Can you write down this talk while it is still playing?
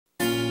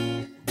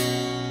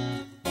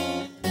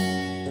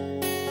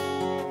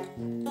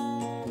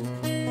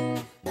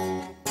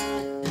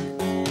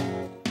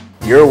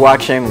You're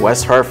watching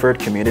West Hartford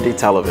Community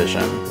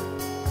Television.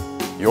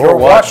 You're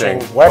watching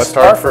West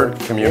Hartford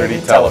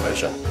Community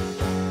Television.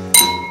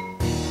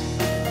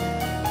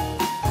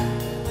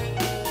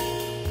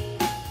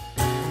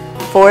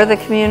 For the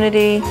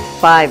community,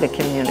 by the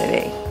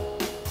community.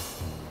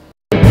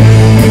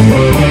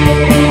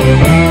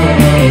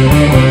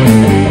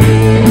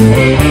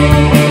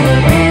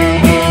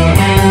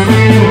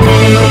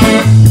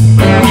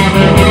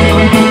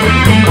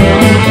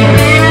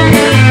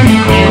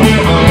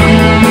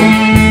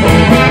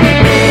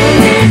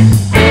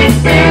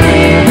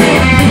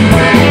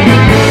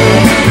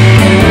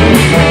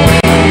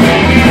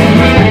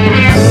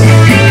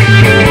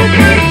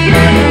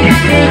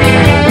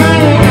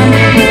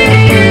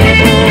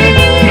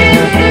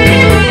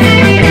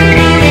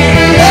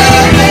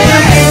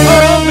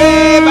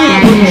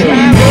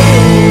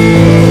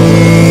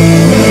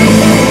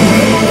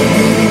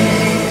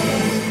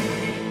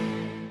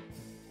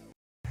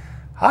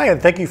 Hi,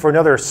 and thank you for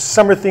another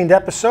summer-themed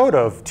episode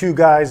of Two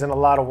Guys and a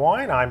Lot of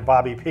Wine. I'm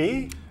Bobby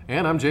P.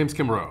 And I'm James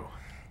Kimrow.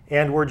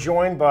 And we're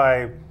joined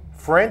by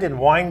friend and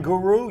wine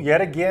guru, yet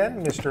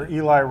again, Mr.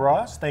 Eli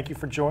Ross. Thank you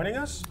for joining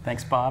us.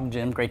 Thanks, Bob.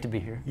 Jim, great to be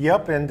here.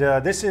 Yep, and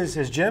this is,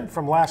 as Jim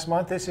from last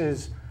month, this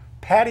is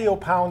Patio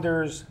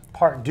Pounders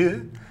Part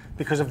 2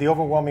 because of the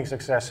overwhelming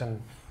success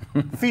and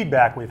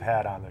feedback we've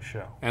had on the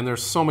show. And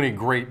there's so many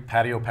great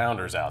patio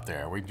pounders out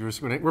there. We're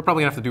probably going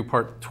to have to do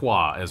part 2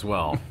 as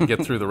well,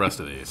 get through the rest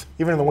of these.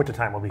 Even in the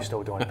wintertime, we'll be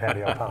still doing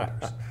patio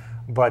pounders.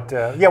 But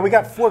yeah, we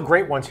got 4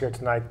 great ones here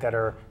tonight that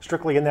are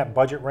strictly in that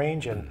budget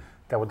range and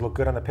that would look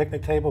good on the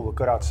picnic table, look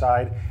good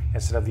outside,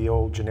 instead of the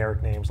old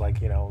generic names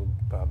like,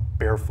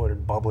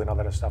 Barefooted, Bubbly, and all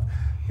that other stuff.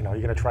 You're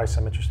going to try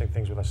some interesting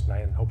things with us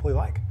tonight and hopefully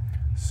like.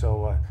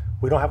 So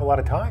we don't have a lot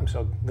of time,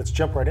 so let's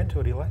jump right into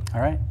it, Eli. All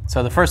right.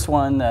 So the first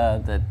one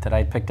that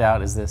I picked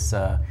out is this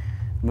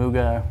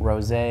Muga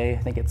Rosé.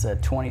 I think it's a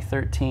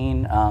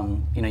 2013.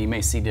 You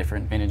may see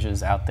different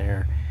vintages out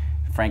there.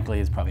 Frankly,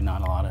 there's probably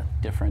not a lot of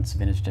difference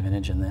vintage to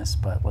vintage in this,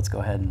 but let's go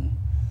ahead and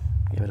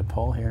give it a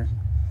pull here.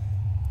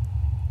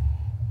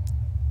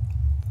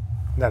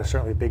 That is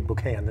certainly a big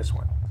bouquet on this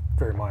one.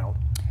 Very mild.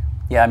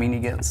 Yeah, I mean, you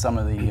get some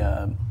of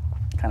the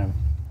kind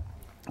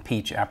of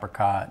peach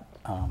apricot.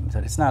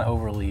 That it's not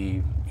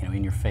overly,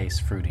 in your face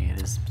fruity.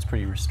 It's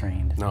pretty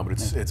restrained. No, but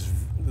it's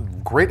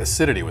great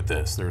acidity with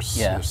this. There's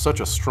such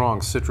a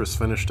strong citrus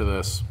finish to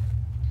this,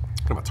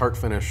 kind of a tart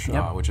finish,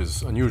 which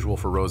is unusual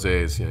for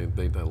rosés.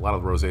 A lot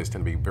of the rosés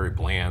tend to be very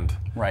bland.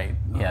 Right.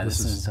 Yeah.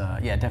 This is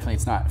definitely.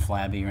 It's not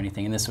flabby or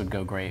anything, and this would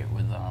go great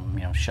with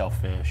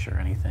shellfish or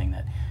anything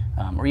that,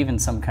 or even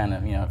some kind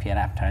of if you had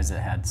appetizer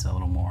that had a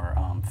little more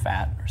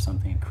fat or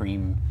something,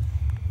 cream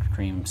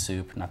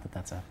soup. Not that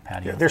that's a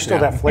patio. Yeah, there's still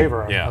that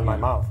flavor in my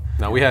mouth.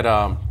 Now we had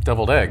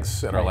deviled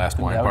eggs at our last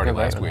wine party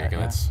last week,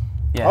 and it's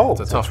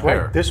a tough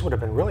pair. Right. This would have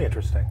been really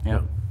interesting.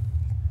 Yeah.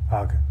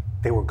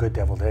 They were good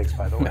deviled eggs,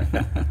 by the way.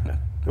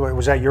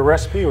 Was that your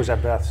recipe or was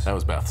that Beth's? That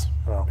was Beth's.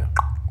 Well,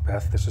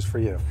 Beth, this is for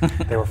you.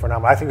 They were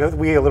phenomenal. I think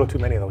we ate a little too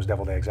many of those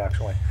deviled eggs,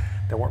 actually.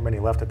 There weren't many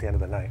left at the end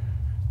of the night.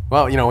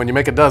 Well, when you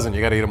make a dozen,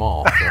 you got to eat them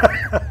all.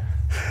 So.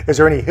 Is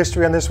there any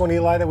history on this one,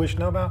 Eli, that we should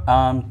know about?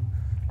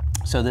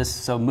 So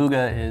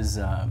Muga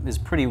is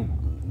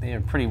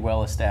pretty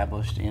well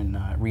established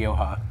in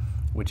Rioja,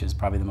 which is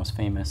probably the most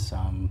famous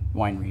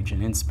wine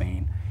region in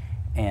Spain,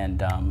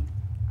 and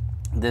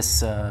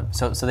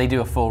so they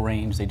do a full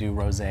range. They do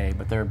rosé,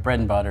 but their bread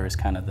and butter is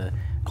kind of the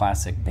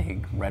classic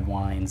big red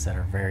wines that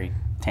are very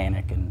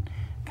tannic and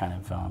kind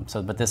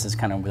of But this is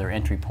kind of their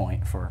entry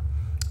point for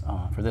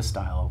this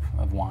style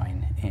of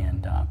wine,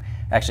 and I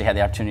actually had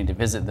the opportunity to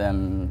visit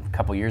them a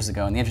couple years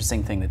ago. And the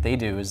interesting thing that they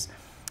do is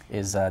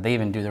they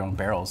even do their own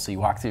barrels. So you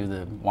walk through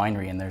the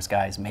winery and there's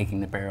guys making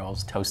the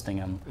barrels, toasting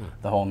them,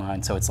 the whole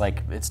nine. So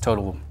it's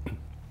total,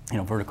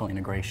 vertical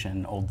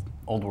integration,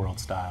 old world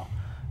style.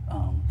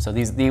 So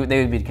they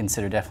would be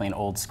considered definitely an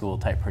old school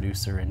type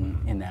producer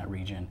in that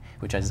region,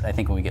 which I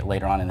think when we get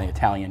later on in the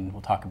Italian,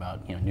 we'll talk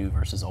about new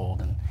versus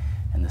old,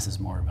 and this is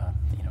more of a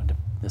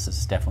this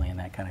is definitely in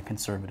that kind of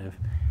conservative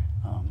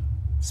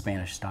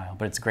Spanish style,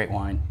 but it's a great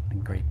wine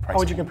and great price. How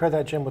would you compare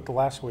that, Jim, with the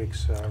last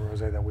week's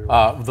rosé that we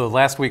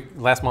were?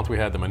 Last month we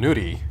had the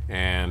Menuti,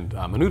 and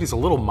Menuti's a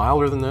little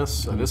milder than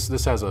this.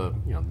 This has a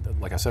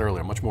like I said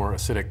earlier, much more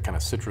acidic kind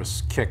of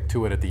citrus kick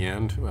to it at the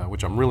end,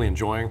 which I'm really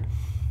enjoying.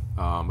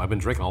 I've been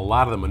drinking a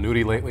lot of the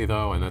Menuti lately,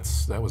 though, and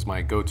that was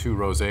my go-to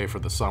rosé for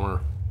the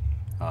summer.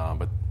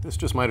 But this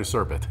just might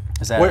usurp it.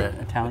 Is that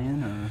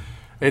Italian or?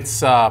 It's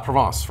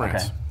Provence,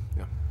 France. Okay.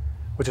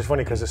 Which is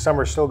funny because the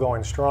summer is still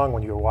going strong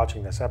when you were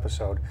watching this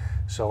episode.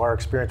 So our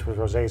experience with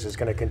rosés is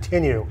going to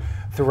continue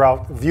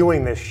throughout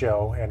viewing this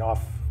show and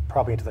off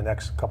probably into the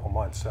next couple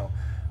months. So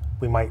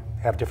we might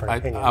have different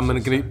opinions. I'm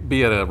going to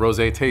be at a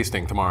rosé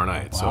tasting tomorrow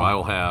night, so I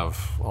will have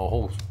a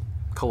whole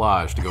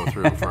collage to go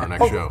through for our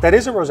next show. That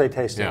is a rosé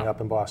tasting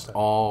up in Boston.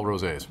 All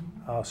rosés.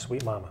 Oh,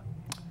 sweet mama.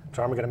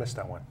 Sorry, I'm going to miss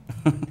that one.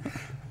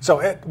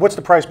 So what's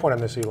the price point on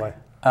this, Eli?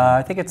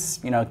 I think it's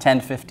 $10 to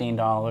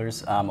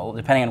 $15,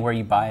 depending on where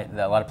you buy it.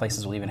 A lot of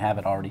places will even have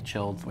it already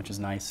chilled, which is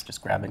nice.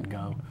 Just grab it and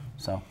go.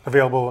 So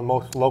Available in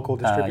most local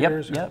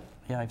distributors? Yep.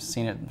 Yeah, I've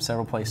seen it in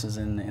several places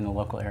in the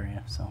local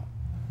area. So.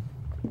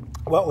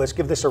 Well, let's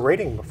give this a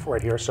rating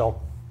right here.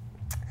 So,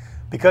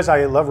 because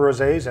I love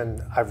rosés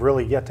and I've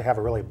really yet to have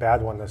a really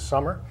bad one this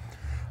summer,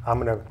 I'm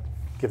going to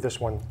give this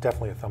one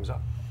definitely a thumbs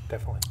up.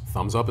 Definitely.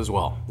 Thumbs up as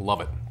well.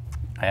 Love it.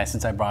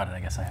 Since I brought it, I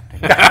guess I have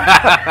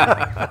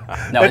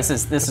to. No, this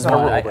is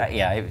one. Like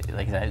I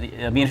said,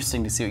 it'll be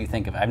interesting to see what you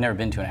think of it. I've never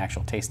been to an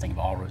actual tasting of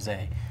all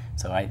rosé,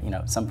 so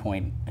at some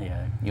point,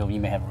 you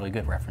may have a really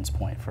good reference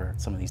point for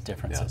some of these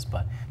differences.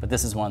 Yeah. But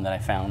this is one that I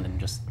found and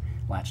just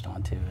latched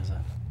onto as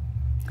a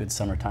good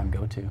summertime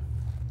go-to.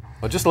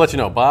 Well, just to let you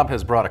know, Bob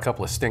has brought a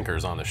couple of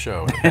stinkers on the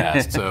show in the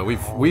past. So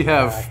we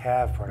have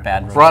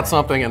brought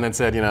something and then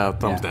said,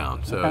 thumbs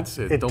down. So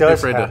it don't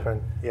does be afraid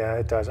happen. Yeah,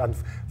 it does.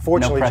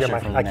 Unfortunately, No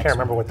Jim, I can't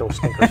remember what those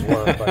stinkers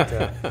were.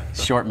 But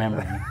short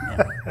memory.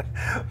 Yeah.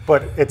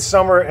 but it's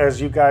summer,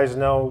 as you guys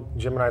know.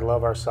 Jim and I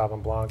love our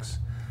Sauvignon Blancs.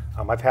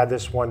 I've had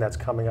this one that's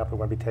coming up. We're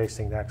going to be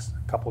tasting next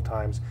a couple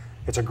times.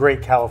 It's a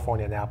great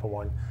California Napa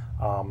one.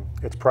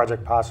 It's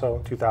Project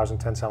Paso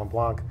 2010 Sauvignon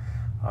Blanc.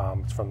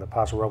 It's from the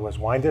Paso Robles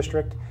Wine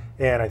District.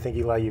 And I think,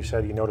 Eli, you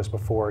said you noticed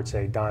before, it's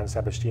a Don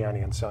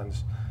Sebastiani and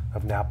Sons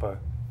of Napa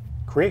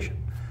creation.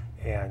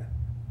 And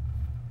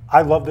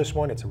I love this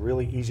one. It's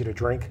really easy to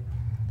drink.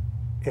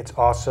 It's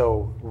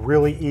also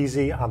really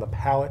easy on the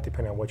palate,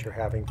 depending on what you're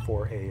having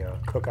for a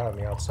cookout on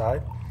the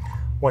outside.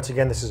 Once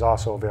again, this is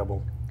also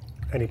available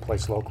any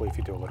place locally if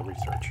you do a little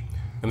research.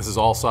 And this is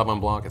all Sauvignon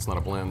Blanc. It's not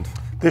a blend.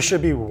 This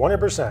should be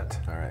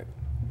 100%. All right.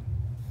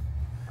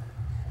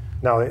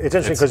 Now, it's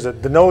interesting because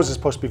the nose is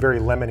supposed to be very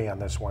lemony on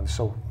this one.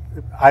 So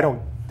I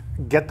don't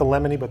get the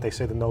lemony, but they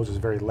say the nose is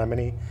very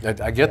lemony.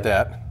 I get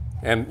that.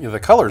 And the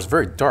color is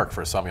very dark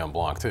for a Sauvignon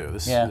Blanc, too.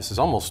 This is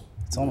almost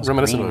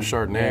reminiscent green. of a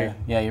Chardonnay.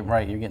 Yeah, you're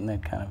right. You're getting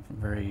that kind of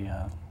very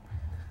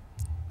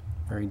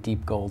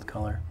deep gold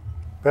color.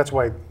 That's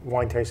why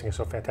wine tasting is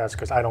so fantastic,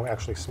 because I don't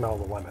actually smell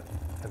the lemon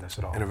in this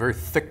at all. And a very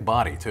thick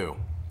body, too.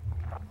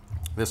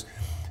 This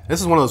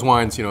is one of those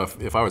wines,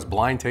 if I was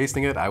blind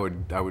tasting it, I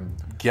would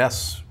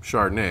guess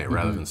Chardonnay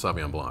rather than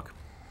Sauvignon Blanc.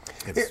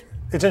 It's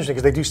interesting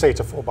because they do say it's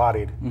a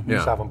full-bodied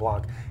Sauvignon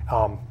Blanc.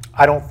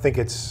 I don't think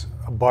it's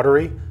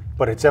buttery,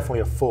 but it's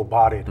definitely a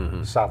full-bodied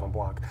Sauvignon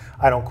Blanc.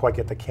 I don't quite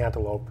get the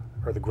cantaloupe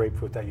or the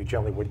grapefruit that you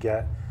generally would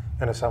get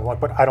in a Sauvignon Blanc,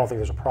 but I don't think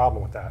there's a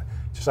problem with that.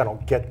 It's just I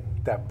don't get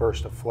that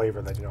burst of flavor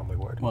that you normally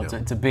would. Well,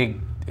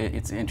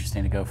 it's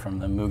interesting to go from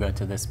the Muga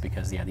to this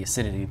because the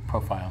acidity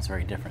profile is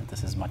very different.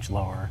 This is much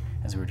lower,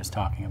 as we were just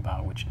talking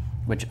about, which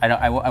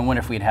I wonder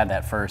if we'd had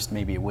that first,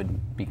 maybe it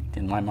wouldn't be,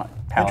 in my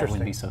palate,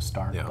 wouldn't be so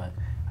stark, but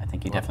I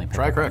think you definitely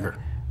try cracker.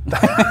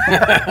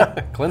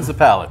 Cleanse the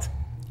palate.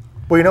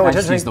 Well, it's I just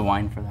interesting. use the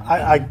wine for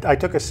that. I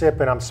took a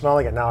sip and I'm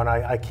smelling it now, and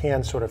I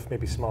can sort of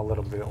maybe smell a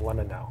little bit of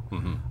lemon now.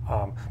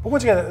 But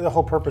once again, the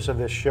whole purpose of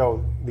this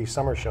show, these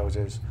summer shows,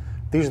 is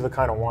these are the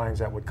kind of wines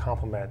that would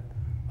complement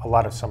a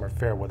lot of summer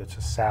fare, whether it's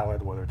a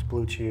salad, whether it's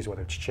blue cheese,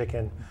 whether it's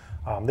chicken.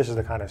 This is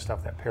the kind of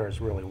stuff that pairs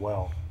really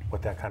well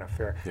with that kind of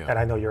fare. Yeah. And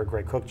I know you're a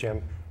great cook,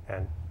 Jim,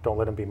 and don't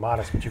let him be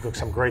modest, but you cooked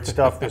some great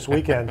stuff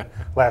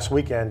last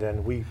weekend,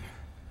 and we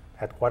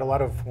had quite a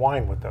lot of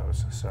wine with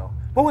those. So,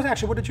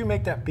 what did you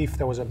make that beef?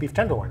 That was a beef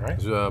tenderloin, right? It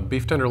was a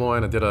beef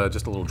tenderloin. I did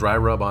just a little dry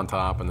rub on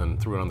top, and then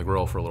threw it on the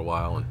grill for a little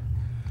while. And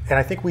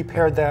I think we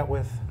paired that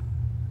with.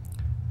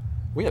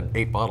 We had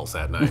 8 bottles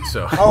that night,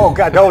 so. Oh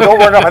God, don't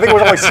run up. I think it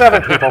was only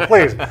 7 people,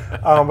 please.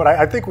 But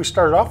I think we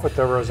started off with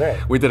the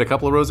rosé. We did a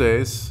couple of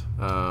rosés,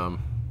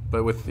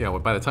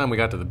 but by the time we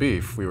got to the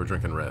beef, we were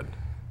drinking red.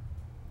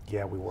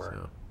 Yeah, we were.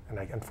 So. And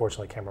I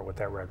unfortunately can't remember what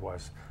that red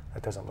was.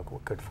 That doesn't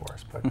look good for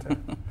us.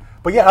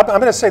 But yeah, I'm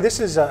going to say this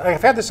is.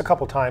 I've had this a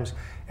couple times,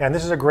 and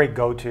this is a great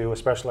go-to,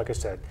 especially like I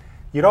said.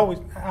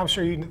 I'm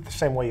sure you the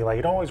same way you like.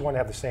 You don't always want to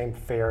have the same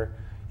fare.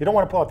 You don't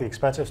want to pull out the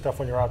expensive stuff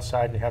when you're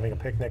outside and you're having a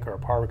picnic or a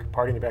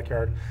party in the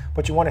backyard,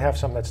 but you want to have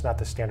something that's not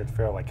the standard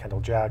fare like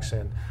Kendall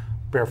Jackson,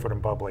 Barefoot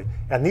and Bubbly.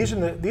 And these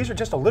are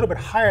just a little bit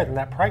higher than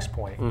that price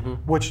point,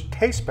 which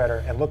tastes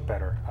better and look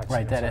better.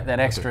 Right, that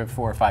extra $4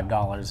 or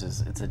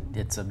 $5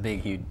 it's a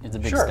big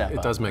Sure. step.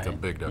 It does make a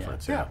big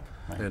difference. Yeah.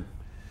 Right.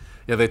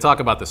 They talk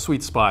about the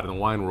sweet spot in the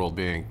wine world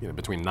being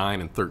between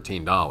 $9 and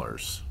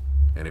 $13.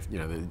 And if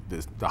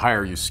the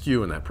higher you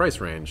skew in that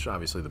price range,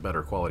 obviously the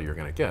better quality you're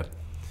going to get.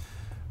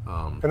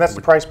 And that's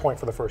the price point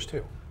for the first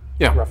two,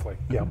 roughly.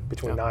 Yeah,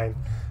 between $9,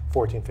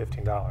 $14,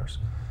 $15.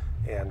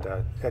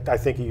 And I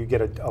think you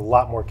get a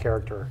lot more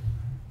character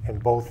in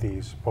both the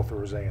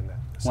rosé and the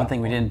One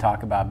thing we didn't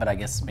talk about, but I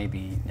guess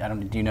maybe,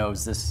 do you know,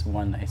 is this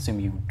one, I assume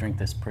you drink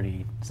this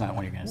it's not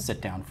one you're going to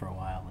sit down for a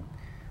while and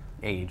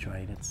age,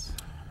 right? It's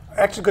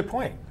actually a good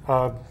point.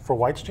 For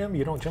whites, Jim,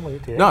 you don't generally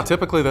eat the eggs? No,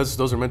 typically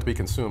those are meant to be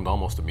consumed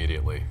almost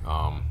immediately.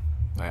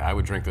 I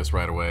would drink this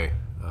right away.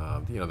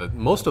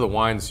 Most of the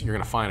wines you're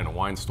going to find in a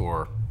wine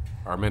store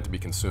are meant to be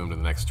consumed in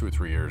the next 2 or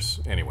 3 years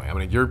anyway. I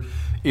mean,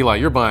 Eli,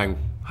 you're buying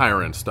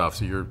higher end stuff.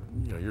 So you're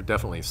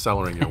definitely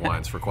cellaring your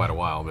wines for quite a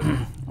while. But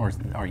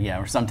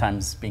or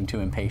sometimes being too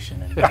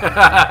impatient.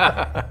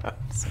 And,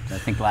 so I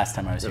think last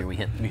time I was here, we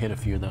hit a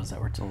few of those that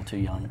were a little too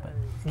young. But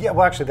Yeah,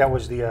 well, actually, that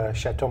was the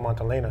Chateau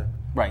Montelena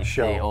right,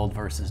 show. the old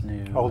versus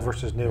new. Old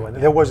versus new, and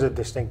there was a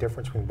distinct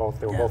difference between both.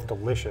 They were both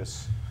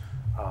delicious,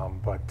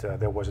 but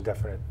there was a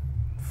definite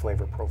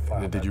flavor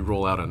profile. did you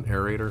roll out an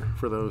aerator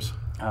for those?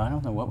 I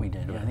don't know what we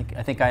did. Yeah,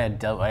 I think I had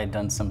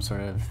done some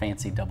sort of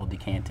fancy double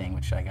decanting,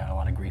 which I got a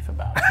lot of grief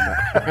about.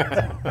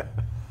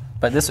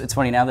 But it's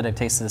funny, now that I've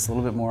tasted this a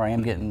little bit more, I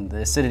am getting the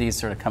acidity is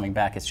sort of coming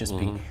back. It's just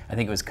I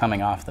think it was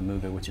coming off the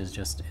Muga, which is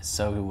just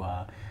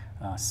so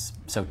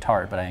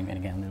tart. But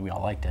again, we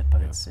all liked it.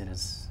 But this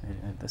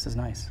is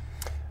nice.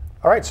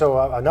 All right,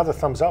 so another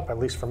thumbs up, at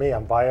least for me.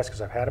 I'm biased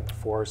because I've had it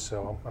before,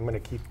 so I'm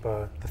going to keep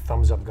the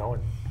thumbs up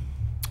going.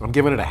 I'm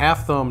giving it a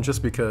half thumb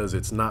just because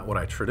it's not what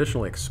I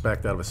traditionally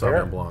expect out of a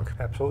Sauvignon Blanc.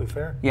 Absolutely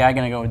fair. Yeah, I'm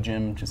gonna go with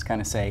Jim. Just kind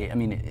of say, I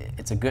mean,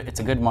 it's a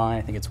good wine.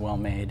 I think it's well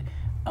made,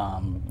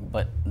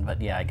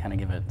 but yeah, I kind of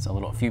give it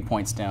a few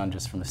points down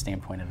just from the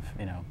standpoint of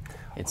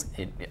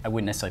I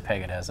wouldn't necessarily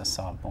peg it as a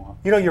Sauv Blanc.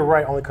 You're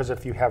right. Only because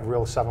if you have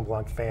real Sauvignon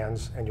Blanc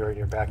fans and you're in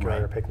your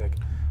backyard or picnic,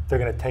 they're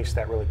going to taste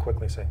that really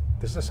quickly and say,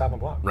 "This is a Sauvignon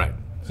Blanc." Right.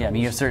 Yeah, I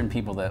mean, you have certain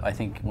people that I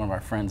think one of our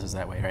friends is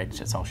that way, right?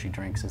 That's all she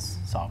drinks is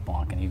Sauv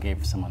Blanc, and you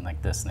gave someone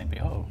like this, and they'd be,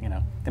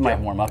 they might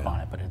warm up on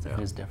it, but it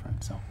is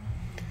different. So. All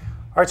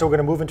right, so we're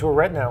going to move into a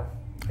red now,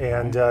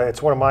 and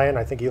it's one of mine.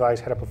 I think Eli's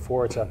had it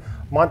before. It's a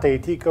Monte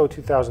Itico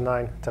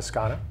 2009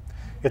 Toscana.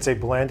 It's a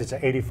blend. It's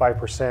an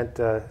 85%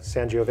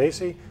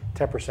 Sangiovese,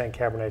 10%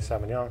 Cabernet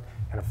Sauvignon,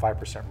 and a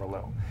 5%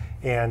 Merlot.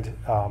 And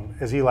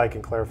as Eli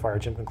can clarify, or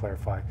Jim can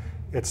clarify,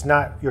 it's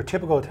not your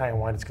typical Italian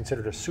wine. It's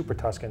considered a super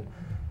Tuscan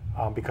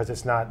because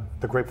it's not,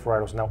 the grape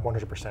varietal is not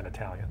 100%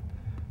 Italian.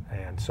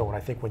 And so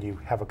when you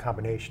have a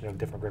combination of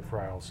different grape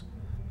varietals,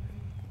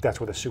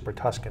 that's where the super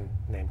Tuscan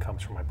name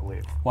comes from, I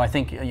believe. Well, I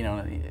think,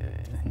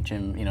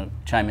 Jim,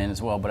 chime in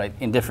as well, but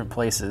in different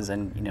places,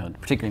 and,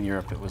 particularly in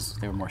Europe,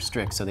 they were more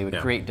strict, so they would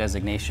create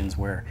designations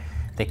where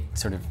they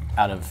sort of,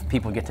 out of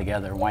people get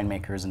together,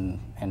 winemakers,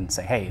 and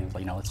say, hey,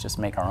 let's just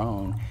make our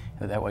own.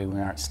 That way we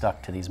aren't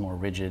stuck to these more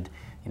rigid,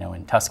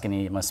 in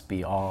Tuscany it must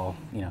be all,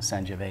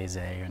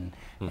 Sangiovese, and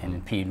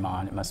in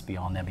Piedmont it must be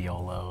all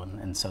Nebbiolo,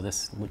 and so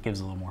this gives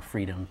a little more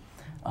freedom.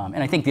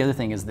 And I think the other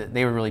thing is that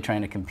they were really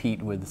trying to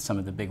compete with some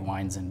of the big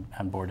wines in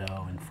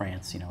Bordeaux and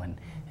France,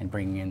 and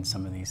bringing in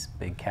some of these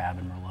big Cab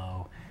and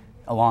Merlot,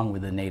 along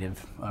with the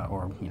native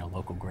or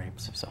local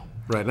grapes. So.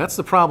 Right, and that's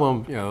the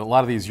problem. A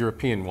lot of these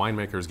European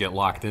winemakers get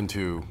locked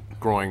into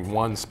growing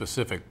one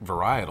specific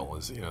varietal.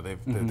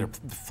 Their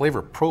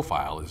flavor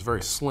profile is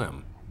very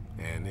slim,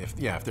 and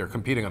if they're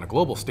competing on a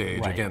global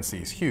stage against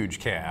these huge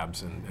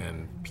Cabs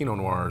and Pinot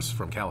Noirs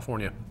from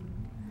California.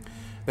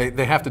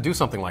 They have to do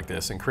something like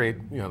this and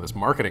create this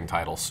marketing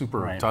title,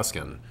 Super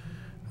Tuscan,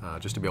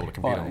 just to be able to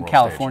compete on the world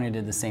California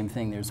stage. did the same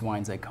thing. There's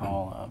wines they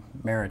call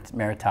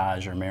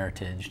Meritage or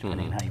Meritage,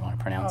 depending on how you want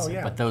to pronounce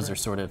it. But those are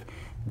sort of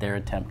their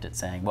attempt at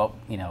saying, well,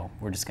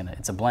 we're just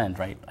it's a blend,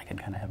 right? I can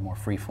kind of have more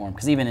free form.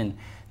 Because even in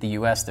the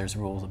U.S., there's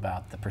rules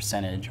about the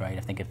percentage, right?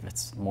 I think if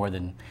it's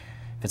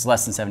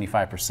less than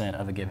 75%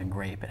 of a given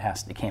grape,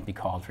 it can't be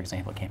called, for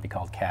example, it can't be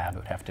called Cab. It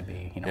would have to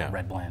be, a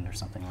red blend or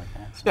something like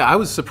that. So. Yeah, I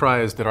was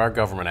surprised that our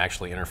government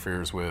actually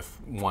interferes with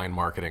wine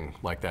marketing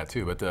like that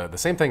too. But the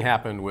same thing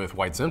happened with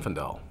White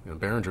Zinfandel.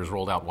 Behringer's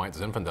rolled out White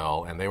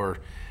Zinfandel, and they were,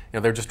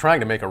 they're just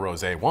trying to make a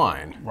rosé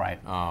wine. Right.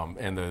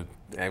 And it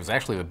was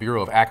actually the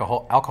Bureau of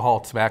Alcohol,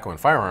 Tobacco, and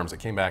Firearms that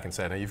came back and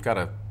said, hey, you've got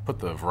to put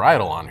the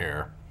varietal on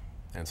here.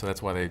 And so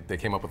that's why they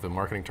came up with the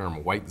marketing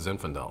term White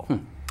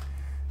Zinfandel.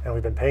 And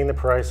we've been paying the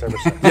price ever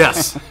since.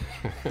 Yes.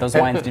 Those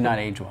wines do not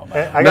age well.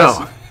 I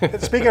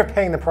guess, speaking of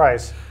paying the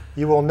price,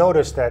 you will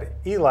notice that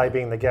Eli,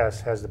 being the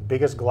guest, has the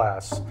biggest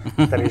glass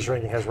that he's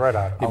drinking his red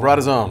out of. He brought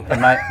his own. And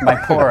my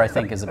pour, I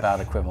think, is about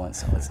equivalent,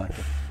 so it's not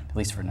good, at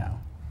least for now.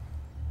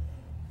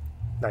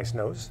 Nice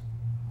nose.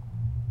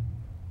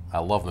 I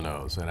love the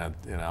nose, and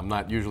I'm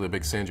not usually a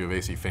big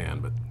Sangiovese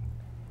fan, but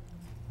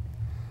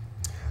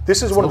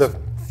this is one of the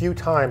few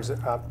times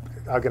I'm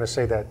going to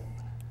say that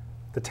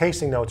the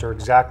tasting notes are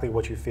exactly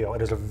what you feel.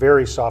 It is a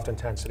very soft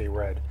intensity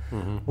red,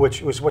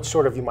 which is what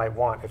sort of you might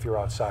want if you're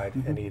outside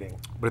and eating.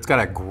 But it's got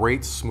a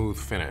great smooth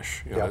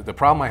finish. The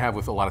problem I have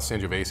with a lot of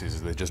Sangioveses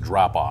is they just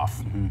drop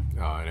off,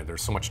 and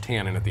there's so much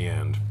tannin at the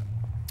end.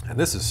 And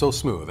this is so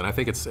smooth, and I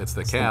think it's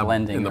the Cab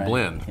in the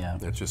blend. Yeah.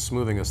 It's just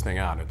smoothing this thing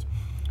out. It's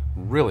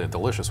really a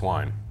delicious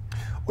wine.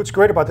 What's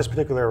great about this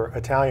particular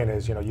Italian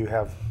is, you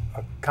have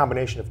a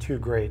combination of two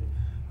great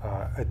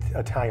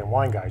Italian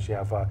wine guys. You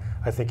have,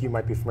 I think you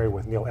might be familiar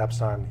with Neil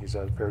Epson. He's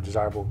a very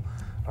desirable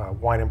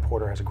wine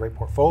importer, has a great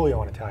portfolio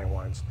on Italian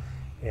wines,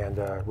 and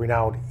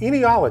renowned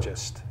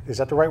enologist. Is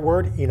that the right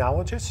word,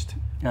 enologist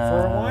for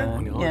a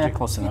wine? Yeah,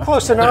 close enough.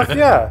 Close enough,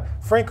 yeah.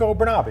 Franco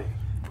Bernabi.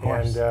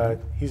 And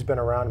he's been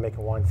around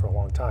making wine for a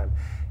long time.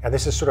 And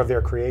this is sort of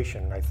their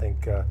creation. I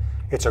think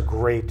it's a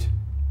great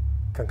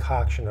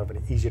concoction of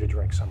an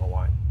easy-to-drink summer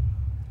wine.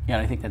 Yeah,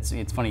 and I think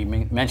it's funny you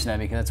mention that,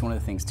 because that's one of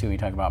the things too. When you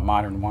talk about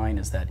modern wine,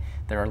 is that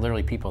there are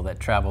literally people that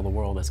travel the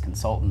world as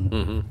consultant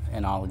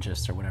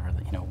enologists or whatever,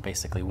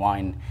 basically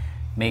wine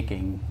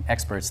making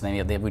experts.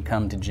 And they would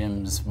come to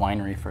Jim's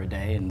winery for a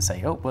day and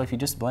say, oh, well, if you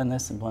just blend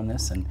this, and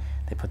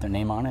they put their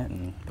name on it,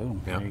 and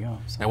boom, there you go.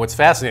 So. And what's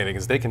fascinating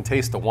is they can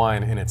taste the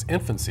wine in its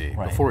infancy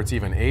before it's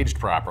even aged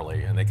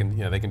properly, and they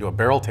can do a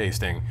barrel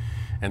tasting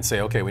and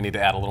say, okay, we need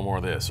to add a little more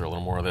of this or a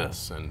little more of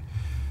this. And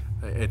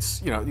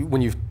it's,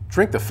 when you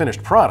drink the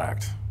finished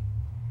product,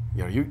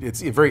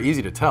 it's very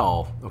easy to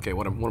tell, okay,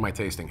 what am I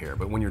tasting here?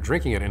 But when you're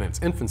drinking it in its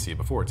infancy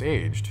before it's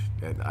aged,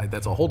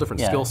 that's a whole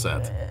different skill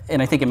set.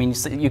 And I think,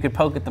 you could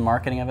poke at the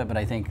marketing of it, but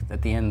I think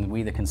at the end,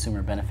 we, the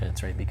consumer,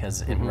 benefits, right?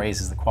 Because it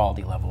raises the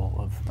quality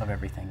level of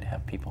everything to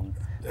have people.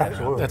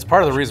 Absolutely. That's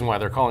part of the reason why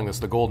they're calling this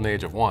the golden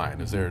age of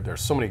wine, is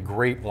there's so many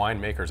great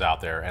winemakers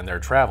out there, and they're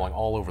traveling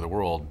all over the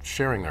world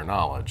sharing their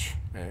knowledge.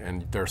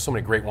 And there are so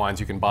many great wines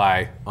you can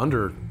buy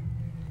under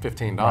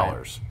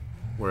 $15,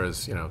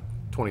 whereas,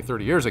 20,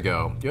 30 years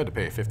ago, you had to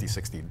pay $50,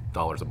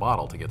 $60 a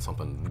bottle to get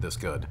something this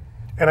good.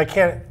 And I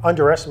can't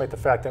underestimate the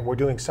fact that we're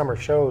doing summer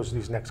shows,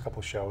 these next couple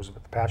of shows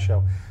with the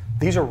Patio.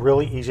 These are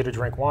really easy to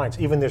drink wines.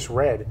 Even this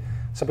red,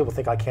 some people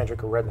think I can't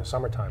drink a red in the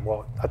summertime.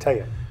 Well, I'll tell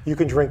you, you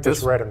can drink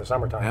this red in the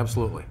summertime.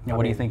 Absolutely. Now,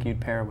 what do you think you'd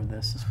pair with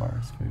this as far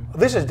as food?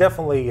 This is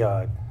definitely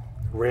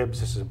ribs,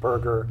 this is a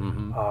burger,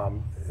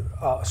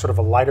 sort of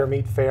a lighter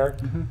meat fare.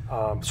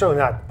 Certainly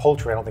not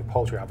poultry. I don't think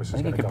poultry obviously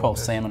I think is you going could to go pull with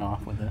this. salmon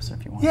off with this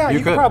if you want. Yeah, you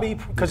could probably, You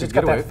because could it's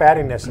got get that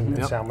away. fattiness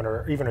in salmon,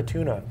 or even a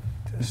tuna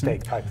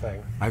steak type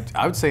thing.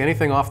 I would say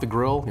anything off the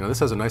grill. This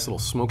has a nice little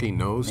smoky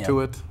nose to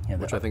it, Yeah,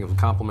 which I think would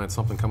complement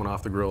something coming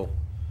off the grill.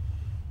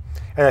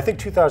 And I think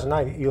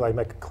 2009, Eli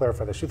might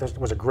clarify this, 2000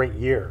 was a great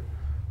year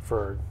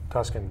for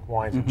Tuscan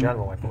wines in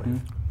general, I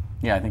believe.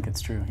 Yeah, I think it's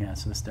true. Yeah,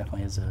 so this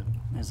definitely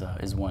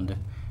is one to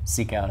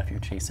seek out if you're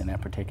chasing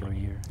that particular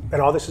year. And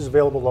all this is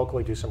available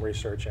locally. Do some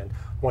research, and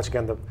once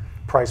again, the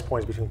price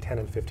point is between $10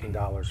 and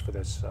 $15 for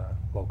this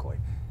locally.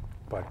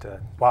 But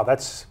wow,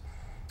 that's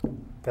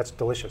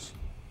delicious,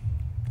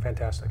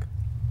 fantastic.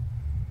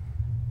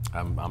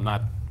 I'm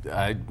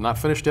not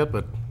finished yet,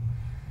 but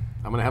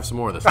I'm going to have some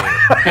more of this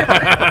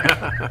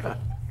later.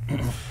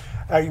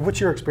 What's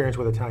your experience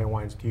with Italian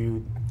wines? Do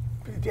you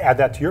add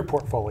that to your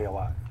portfolio a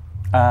lot?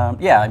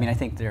 Yeah, I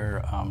think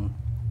they're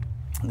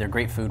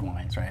great food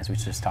wines, right? As we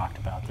just talked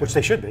about, Which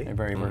they should be. They're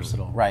very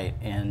versatile, right?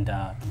 And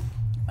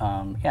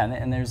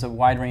and there's a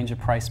wide range of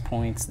price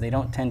points. They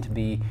don't tend to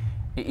be,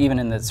 even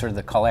in the sort of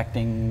the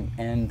collecting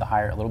end,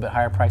 a little bit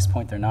higher price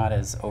point. They're not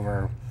as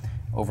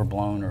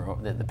overblown, or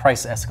the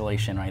price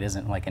escalation, right,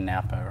 isn't like in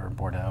Napa or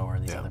Bordeaux or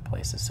these other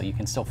places. So you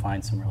can still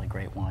find some really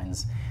great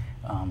wines,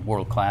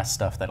 world-class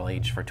stuff that'll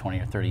age for 20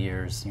 or 30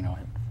 years,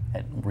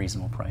 at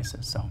reasonable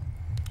prices. So.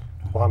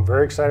 Well, I'm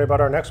very excited about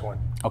our next one.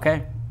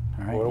 Okay.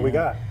 All right. What do we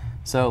got?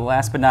 So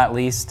last but not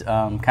least,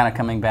 kind of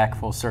coming back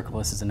full circle,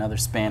 this is another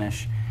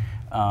Spanish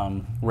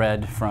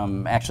red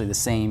from actually the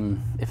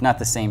same, if not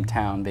the same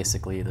town,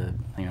 basically the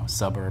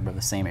suburb or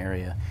the same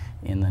area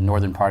in the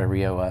northern part of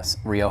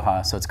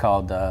Rioja. So it's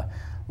called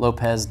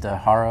Lopez de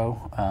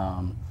Haro,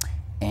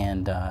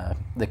 and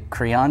the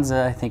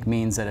crianza, I think,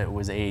 means that it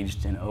was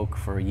aged in oak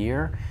for a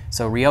year.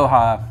 So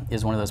Rioja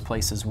is one of those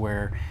places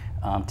where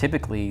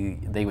typically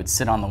they would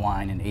sit on the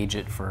wine and age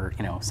it for,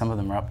 some of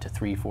them are up to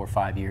 3, 4,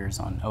 5 years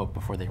on oak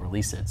before they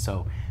release it.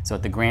 So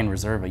at the Grand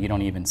Reserva, you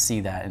don't even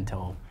see that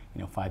until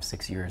 5,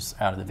 6 years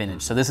out of the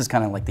vintage. So this is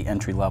kind of like the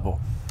entry level,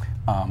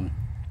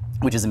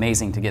 which is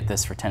amazing to get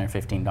this for $10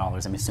 or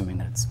 $15. I'm assuming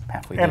that it's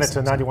halfway decent. And it's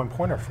a 91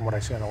 pointer from what I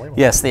see on the label.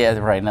 Yes,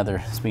 right.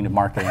 Another, speaking of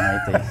marketing,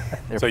 right?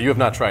 So you have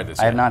not tried this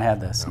yet? I have not had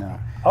this, no.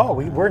 Oh,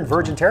 we're in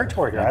virgin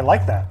territory here. I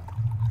like that.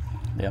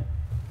 Yep.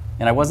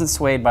 And I wasn't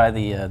swayed by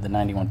the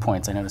 91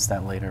 points. I noticed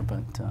that later,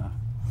 but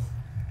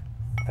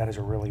that is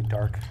a really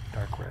dark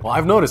red. Well,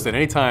 I've noticed that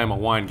anytime a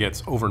wine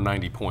gets over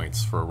 90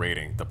 points for a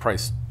rating, the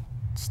price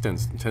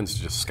tends to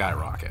just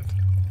skyrocket.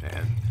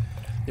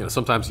 And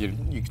sometimes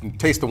you can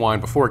taste the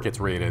wine before it gets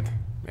rated,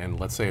 and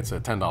let's say it's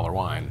a $10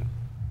 wine.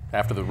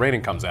 After the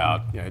rating comes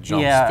out, it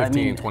jumps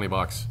 15, 20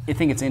 bucks. I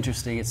think it's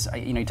interesting. It's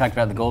you talked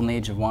about the golden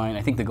age of wine.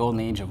 I think the golden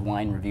age of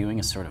wine reviewing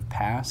is sort of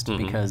past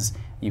because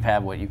you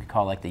have what you could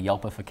call like the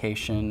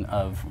Yelpification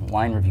of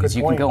wine reviews.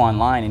 You can go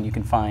online and you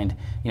can find,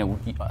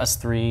 us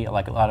three,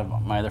 like a lot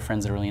of my other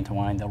friends that are really into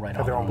wine, they'll write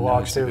all their own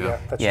notes. blogs too. Yeah,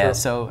 that's true.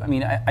 So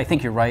I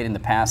think you're right. In the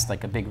past,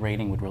 like a big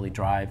rating would really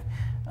drive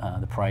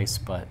the price,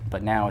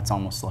 but now it's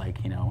almost like,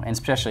 and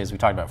especially as we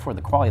talked about before,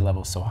 the quality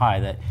level is so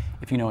high that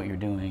if you know what you're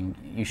doing,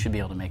 you should be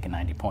able to make a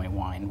 90-point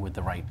wine with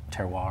the right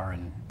terroir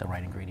and the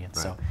right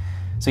ingredients. Right.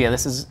 So yeah,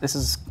 this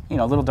is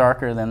a little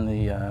darker than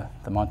the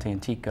Monte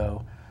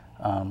Antico.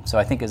 So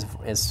I think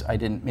as I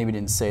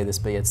didn't say this,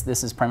 but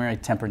this is primarily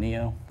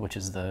Tempranillo, which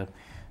is the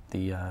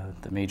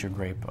major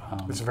grape.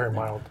 It's very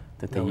mild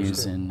that they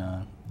use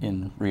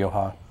in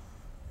Rioja.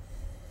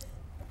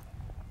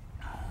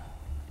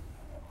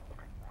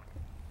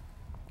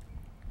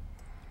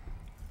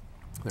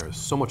 There's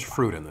so much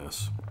fruit in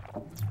this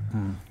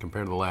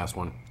compared to the last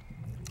one.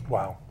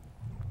 Wow.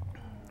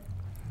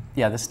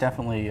 Yeah, this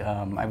definitely.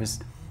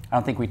 I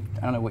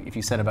don't know what if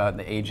you said about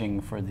the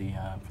aging for the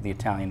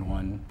Italian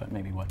one, but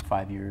maybe what,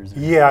 5 years?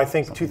 Yeah, I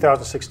think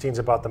 2016 is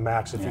about the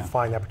max if you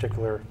find that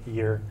particular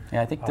year.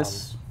 Yeah, I think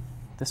this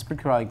would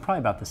probably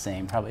about the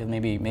same. Probably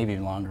maybe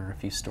even longer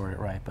if you stored it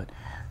right. But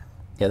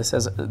yeah, this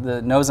has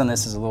the nose on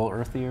this is a little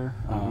earthier.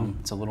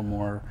 It's a little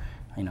more,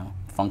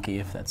 funky,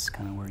 if that's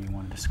kind of where you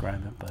want to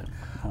describe it. But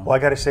well, I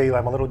got to say,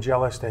 I'm a little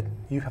jealous that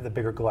you have the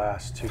bigger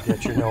glass to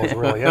get your nose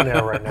really in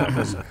there right now,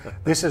 because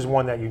this is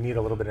one that you need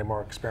a little bit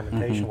more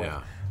experimentation with.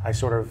 Yeah. I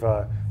sort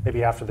of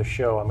maybe after the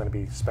show, I'm going to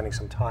be spending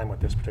some time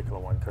with this particular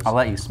one. I'll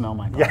let you smell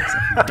my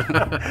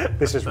glass.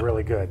 This is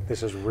really good.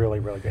 This is really,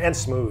 really good and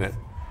smooth.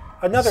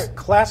 Another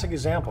classic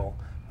example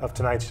of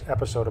tonight's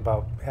episode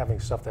about having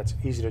stuff that's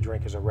easy to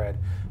drink is a red.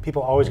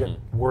 People always get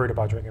worried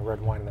about drinking red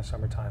wine in the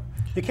summertime.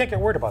 You can't get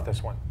worried about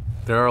this one.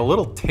 There are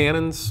little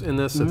tannins in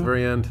this at the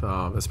very end,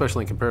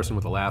 especially in comparison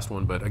with the last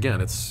one. But again,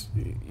 it's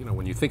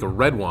when you think of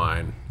red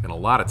wine and a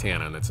lot of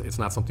tannin, it's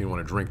not something you want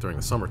to drink during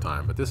the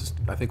summertime. But this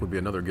I think would be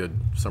another good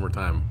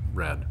summertime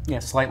red. Yeah,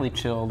 slightly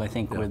chilled. I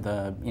think with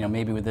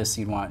maybe with this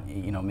you'd want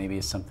maybe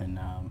it's something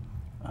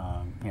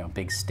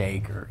big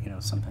steak or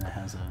something that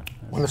has a.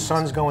 When the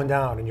sun's going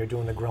down and you're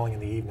doing the grilling in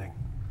the evening,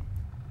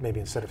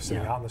 maybe instead of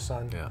sitting out in the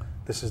sun,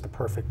 this is the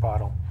perfect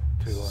bottle.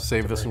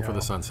 Save this one for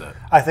the sunset.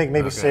 I think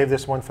maybe save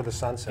this one for the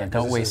sunset. Yeah,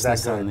 don't waste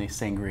this on the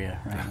sangria.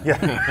 Right?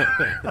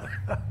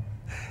 Yeah.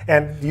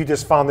 And you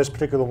just found this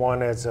particular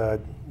one as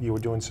you were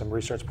doing some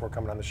research before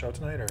coming on the show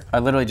tonight, or? I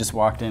literally just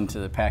walked into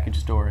the package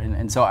store,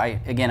 and so I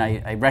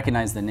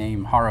recognize the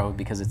name Haro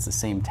because it's the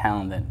same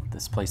town that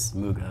this place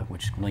Muga,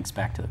 which links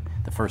back to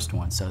the first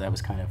one. So that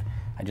was kind of,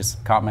 I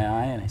just caught my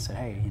eye, and I said,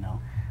 hey,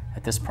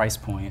 at this price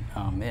point,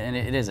 and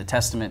it is a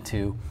testament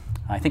to.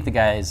 I think the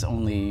guy is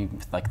only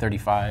like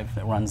 35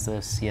 that runs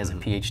this. He has a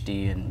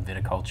PhD in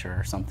viticulture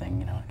or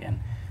something.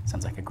 Again,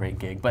 sounds like a great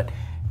gig. But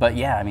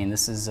yeah, I mean,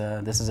 this is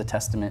a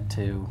testament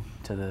to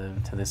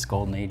this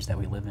golden age that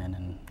we live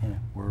in, and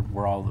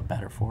we're all the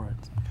better for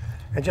it. So.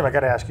 And Jim, I got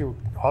to ask you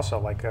also,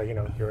 like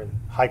you're in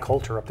high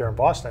culture up there in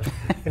Boston.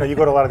 You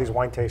go to a lot of these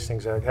wine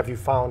tastings. Have you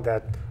found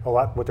that a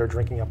lot what they're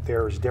drinking up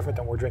there is different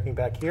than we're drinking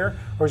back here,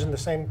 or is it in the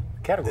same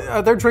category?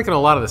 They're drinking a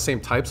lot of the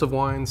same types of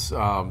wines.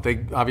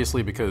 They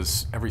obviously,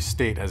 because every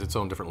state has its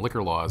own different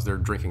liquor laws, they're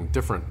drinking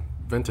different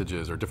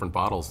vintages or different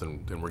bottles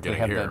than we're getting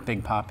here. They have the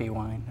Big Poppy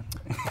wine.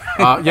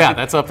 Yeah,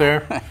 that's up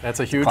there. That's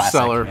a huge Classic,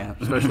 seller, yeah.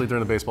 especially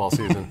during the baseball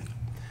season.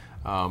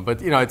 But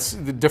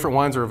the different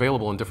wines are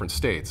available in different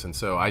states, and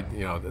so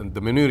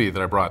the Minuti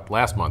that I brought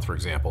last month, for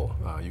example,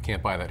 you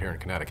can't buy that here in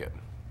Connecticut,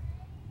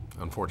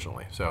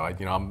 unfortunately. So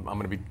I'm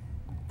going to be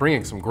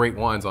bringing some great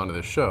wines onto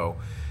this show,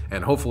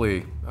 and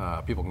hopefully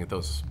people can get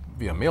those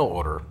via mail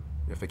order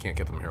if they can't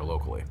get them here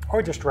locally,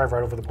 or just drive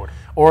right over the border,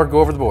 or go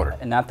over the border.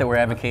 And not that we're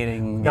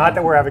advocating.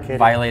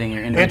 Violating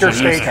your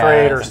interstate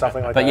trade or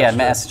something like that. But yeah,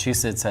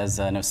 Massachusetts has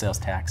no sales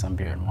tax on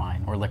beer and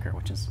wine or liquor,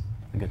 which is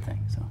a good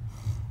thing. So.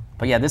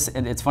 But yeah,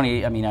 it's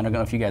funny. I mean, I don't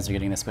know if you guys are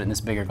getting this, but in this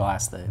bigger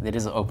glass, it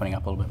is opening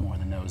up a little bit more.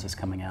 The nose is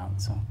coming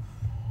out. So,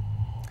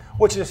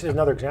 which is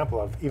another example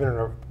of even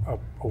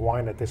a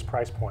wine at this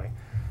price point,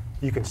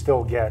 you can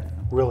still get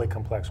really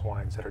complex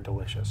wines that are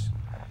delicious,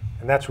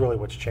 and that's really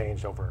what's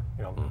changed over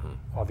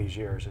all these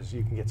years. Is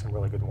you can get some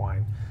really good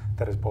wine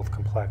that is both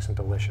complex and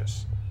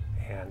delicious,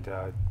 and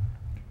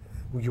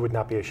you would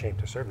not be ashamed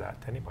to serve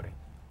that to anybody.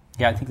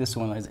 Yeah, I think this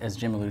one, as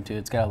Jim alluded to,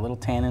 it's got a little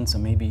tannin, so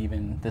maybe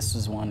even this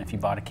is one, if you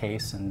bought a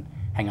case and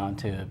hang on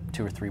to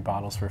 2 or 3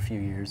 bottles for a few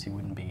years, you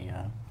wouldn't be,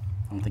 I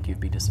don't think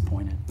you'd be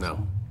disappointed. No.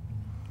 So.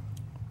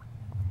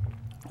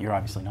 You're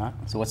obviously not.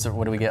 So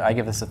what do we get? I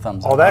give this a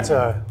thumbs up. Oh, that's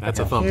a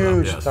thumbs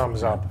huge up, yes.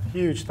 thumbs up,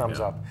 huge thumbs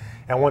up.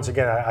 And once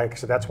again, I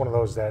said that's one of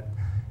those that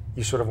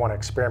you sort of want to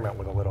experiment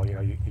with a little.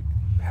 You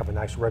have a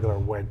nice regular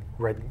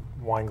red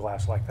wine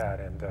glass like that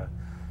and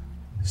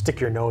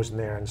stick your nose in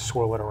there and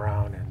swirl it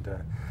around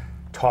and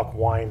talk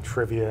wine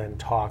trivia and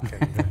talk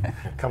and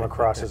come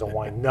across as a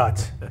wine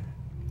nut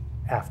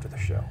after the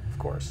show, of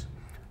course.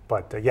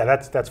 But yeah,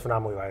 that's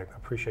phenomenal. I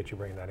appreciate you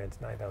bringing that in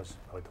tonight. That was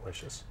really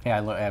delicious. Yeah,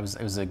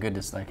 it was a good.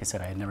 Like I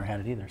said, I had never had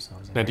it either. So.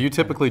 Now, do you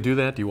typically do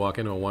that? Do you walk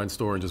into a wine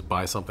store and just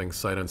buy something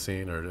sight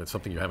unseen, or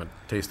something you haven't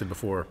tasted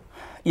before?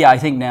 Yeah, I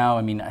think now.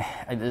 I mean,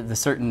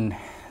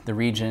 the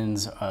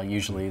regions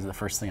usually is the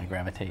first thing I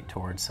gravitate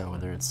towards. So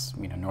whether it's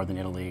northern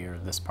Italy or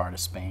this part of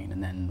Spain,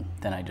 and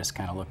then I just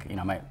kind of look.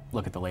 I might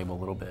look at the label a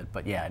little bit,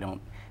 but yeah, I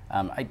don't.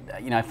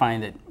 I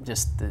find that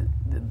just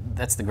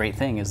that's the great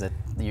thing is that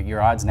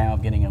your odds now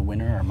of getting a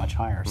winner are much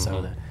higher. Mm-hmm.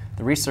 So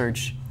the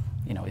research,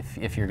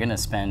 if you're going to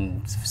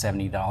spend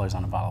 $70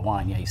 on a bottle of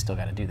wine, yeah, you still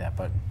got to do that.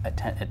 But at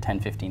 $10,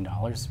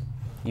 $15,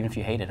 even if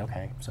you hate it,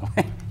 okay, so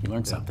you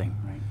learned something,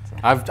 right? So.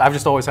 I've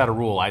just always had a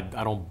rule. I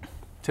don't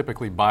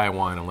typically buy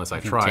wine unless I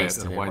try it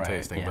at a wine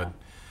tasting, yeah.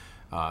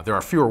 But there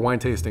are fewer wine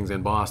tastings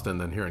in Boston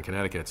than here in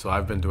Connecticut, so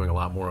I've been doing a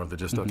lot more of the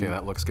just okay,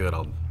 that looks good.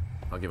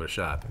 I'll give it a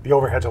shot. The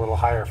overhead's a little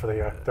higher for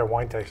their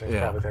wine tastings.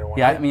 Yeah.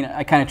 Probably I mean,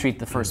 I kind of treat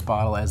the first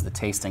bottle as the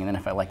tasting, and then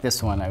if I like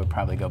this one, I would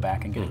probably go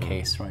back and get a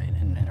case, right,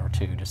 or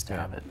 2, just to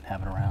have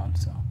it around.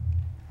 So.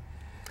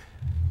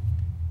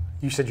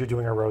 You said you're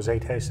doing a rosé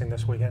tasting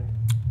this weekend.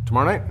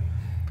 Tomorrow night.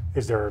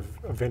 Is there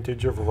a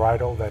vintage or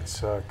varietal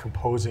that's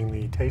composing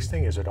the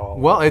tasting? Is it all?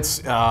 Well,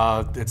 it's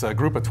a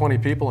group of 20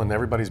 people, and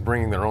everybody's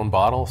bringing their own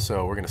bottle.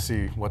 So we're going to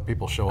see what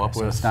people show up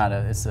So with.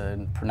 it's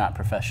not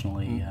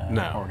professionally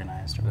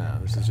organized. Or No,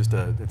 this is just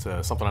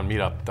something on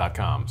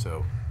Meetup.com.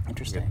 So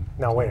interesting.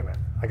 Now wait a minute.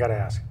 I got to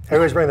ask.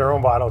 Everybody's bringing their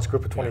own bottle. It's a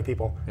group of 20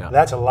 people. Yeah.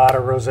 That's a lot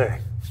of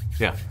rosé.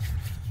 Yeah.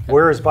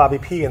 Where is Bobby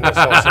P in this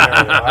whole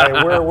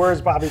scenario?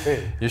 Where's Bobby P?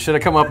 You should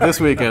have come up this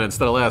weekend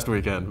instead of last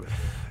weekend.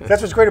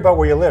 That's what's great about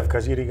where you live,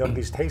 because you go to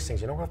these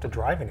tastings. You don't have to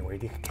drive anywhere. You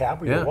take a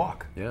cab or you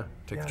walk. Yeah,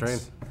 take the train.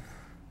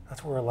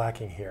 That's what we're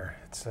lacking here.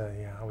 It's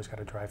I always got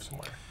to drive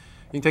somewhere.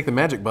 You can take the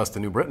Magic Bus to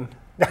New Britain.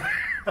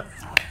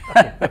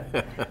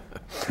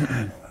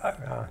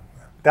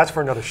 That's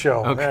for another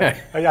show. Okay.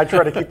 I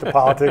try to keep the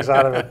politics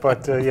out of it,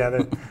 but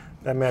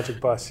that Magic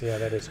Bus,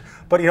 that is.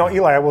 But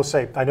Eli, I will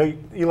say, I know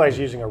Eli's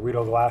using a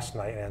Riedel glass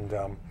tonight,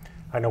 and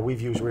I know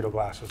we've used Riedel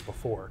glasses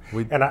before,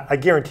 and I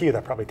guarantee you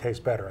that probably tastes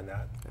better in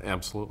that.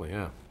 Absolutely,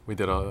 yeah. We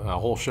did a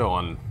whole show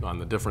on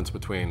the difference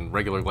between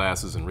regular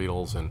glasses and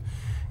Riedels, and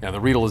the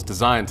Riedel is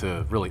designed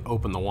to really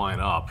open the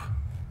wine up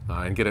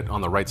and get it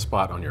on the right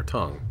spot on your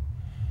tongue.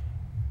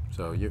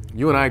 So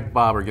you and I,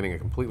 Bob, are getting a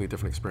completely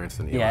different experience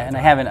than Eli. Yeah, and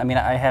I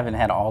haven't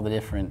had all the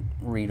different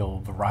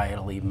Riedel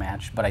varietally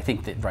matched, but I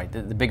think that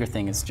the bigger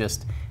thing is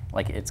just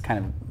like it's kind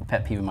of a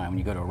pet peeve of mine when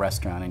you go to a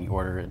restaurant and you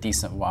order a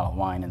decent bottle of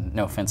wine, and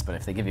no offense, but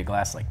if they give you a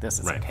glass like this,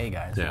 it's like, hey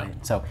guys,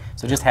 right? So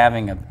just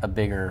having a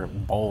bigger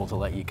bowl to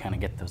let you kind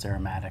of get those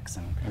aromatics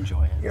and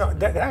enjoy it.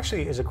 That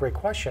actually is a great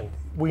question.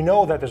 We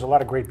know that there's a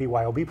lot of great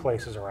BYOB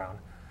places around,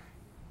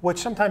 which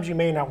sometimes you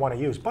may not want to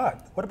use,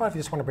 but what about if you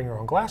just want to bring your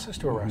own glasses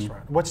to a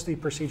restaurant? What's the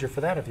procedure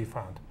for that, have you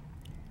found?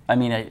 I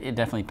mean, it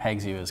definitely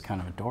pegs you as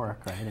kind of a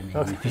dork, right? I mean,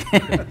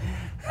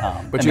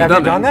 but have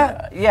you done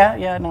that?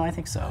 Yeah, no, I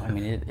think so. I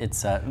mean,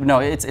 it's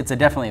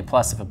definitely a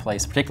plus if a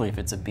place, particularly if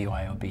it's a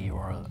BYOB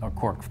or a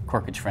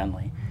corkage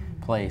friendly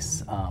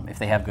place, if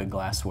they have good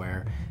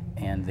glassware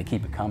and they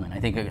keep it coming. I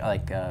think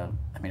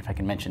if I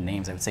can mention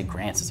names, I would say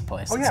Grant's is a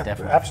place. Oh yeah,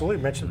 definitely,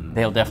 absolutely. Mention.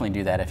 They'll definitely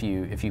do that if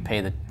you pay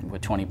the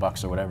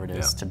 $20 or whatever it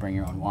is to bring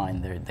your own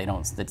wine.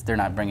 They're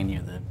not bringing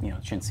you the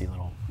chintzy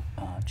little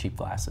cheap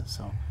glasses.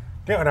 So.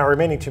 Yeah, in our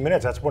remaining 2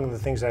 minutes, that's one of the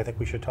things that I think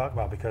we should talk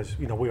about, because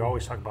we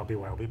always talk about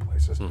BYOB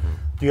places. Do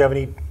you have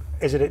any?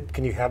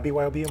 Can you have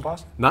BYOB in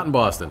Boston? Not in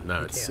Boston.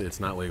 No, it's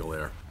not legal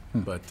there.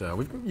 But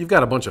you've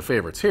got a bunch of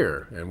favorites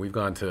here, and we've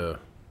gone to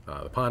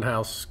the Pond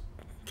House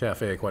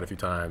Cafe quite a few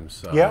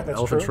times. Yeah, that's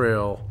Elephant true.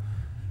 Trail.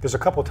 There's a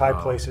couple Thai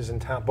places in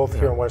town, both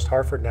here in West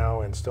Hartford now,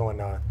 and still in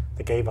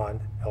the Gavon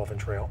Elephant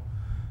Trail.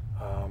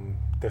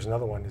 There's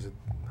another one. Is it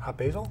Hot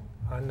Basil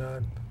on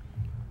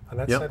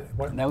that side?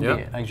 What? That would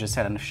be. I just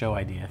had a show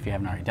idea. If you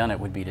haven't already done it,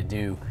 would be to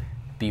do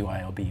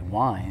BYOB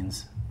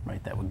wines,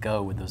 right? That would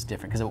go with those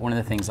different. Because one of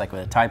the things, like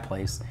with a Thai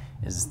place,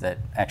 is that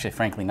actually,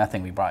 frankly,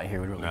 nothing we brought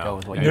here would really go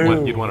with what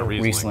you'd want a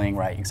Riesling. Riesling,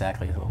 right?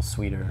 Exactly, a little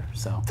sweeter.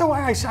 So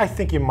I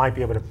think you might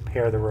be able to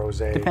pair the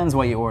rosé. Depends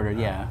what you ordered.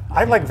 Yeah.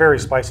 I like very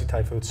spicy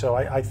Thai food, so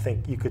I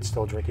think you could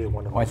still drink either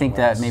one of them. Well, I think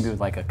that maybe with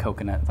like a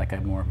coconut, like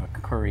a more of a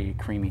curry,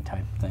 creamy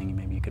type thing,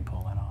 maybe you could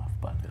pull that off.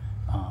 But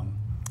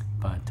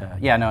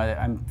yeah, no,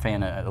 I'm a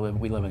fan of.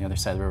 We live on the other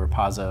side of the river,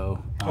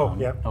 Patio,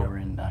 over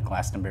in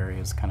Glastonbury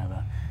is kind of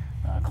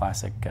a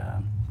classic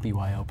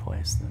BYO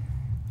place.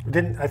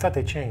 I thought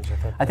they changed.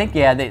 I think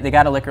they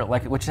got a liquor,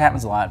 which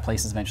happens a lot.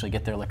 Places eventually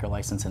get their liquor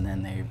license, and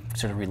then they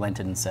sort of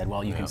relented and said,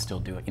 well, you can still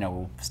do it.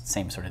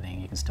 Same sort of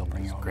thing. You can still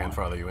bring your own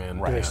grandfather you in.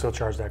 Right. Do they still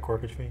charge that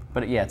corkage fee?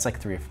 But yeah, it's like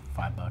 $3 or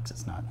 $5.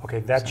 It's not. Okay,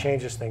 that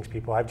changes things,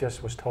 people. I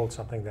just was told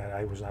something that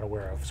I was not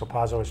aware of. So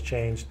Patio has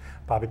changed.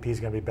 Bobby P's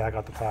going to be back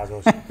out to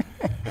Patio's,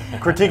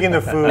 critiquing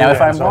the food. Now, if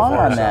I'm so wrong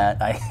forth, on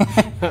that,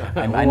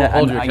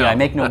 I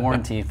make no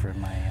warranty for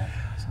my.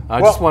 I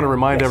just want to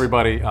remind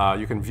everybody,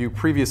 you can view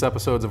previous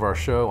episodes of our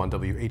show on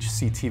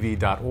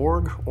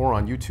WHCTV.org or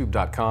on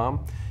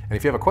YouTube.com. And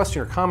if you have a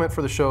question or comment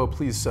for the show,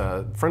 please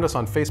friend us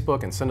on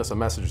Facebook and send us a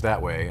message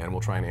that way, and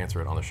we'll try and answer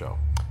it on the show.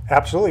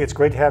 Absolutely. It's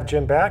great to have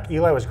Jim back.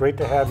 Eli, it was great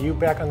to have you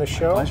back on the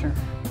show. My pleasure.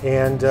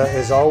 And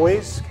as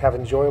always, have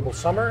an enjoyable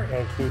summer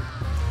and keep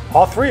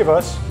all three of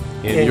us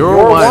in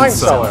your wine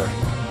cellar.